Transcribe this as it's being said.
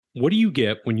What do you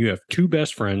get when you have two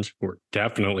best friends who are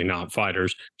definitely not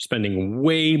fighters, spending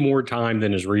way more time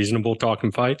than is reasonable talking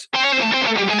fights?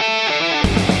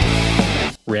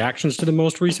 Reactions to the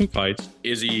most recent fights.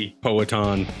 Izzy,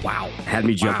 Poatan. Wow. Had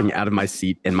me jumping out of my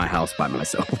seat in my house by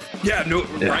myself. Yeah, no,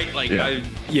 right? Like,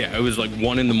 it was like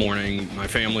 1 a.m. My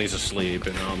family's asleep,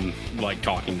 and I'm like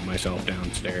talking to myself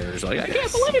downstairs. Like, I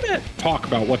can't believe it. Talk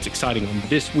about what's exciting on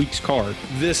this week's card.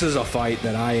 This is a fight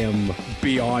that I am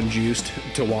beyond juiced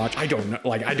to watch. I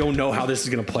don't know how this is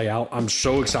going to play out. I'm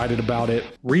so excited about it.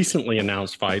 Recently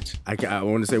announced fights. I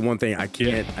want to say one thing. I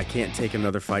can't take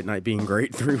another fight night being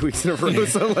great 3 weeks in a row.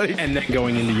 So like, and then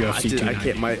going into UFC. I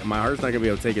can't. My heart's not gonna be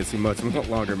able to take it too much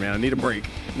longer, man. I need a break.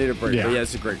 Yeah. But yeah,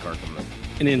 it's a great card coming up.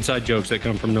 And inside jokes that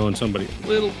come from knowing somebody a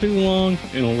little too long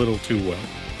and a little too well.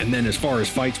 And then as far as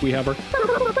fights, we have our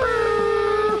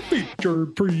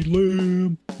featured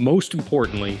prelim. Most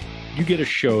importantly, you get a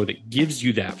show that gives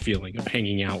you that feeling of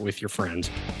hanging out with your friends,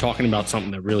 talking about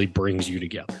something that really brings you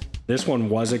together. This one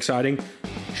was exciting.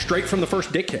 Straight from the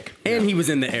first dick kick. And he was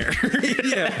in the air.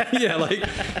 like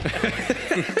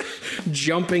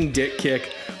jumping dick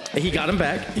kick. He got him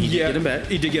back. He did get him back.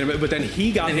 He did get him, but then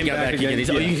he got him back again. He's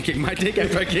like, you can kick my dick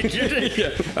after I kick your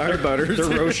dick. All right, Butters. They're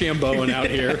Rochambeauing out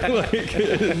here.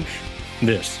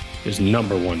 This is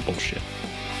 #1 bullshit.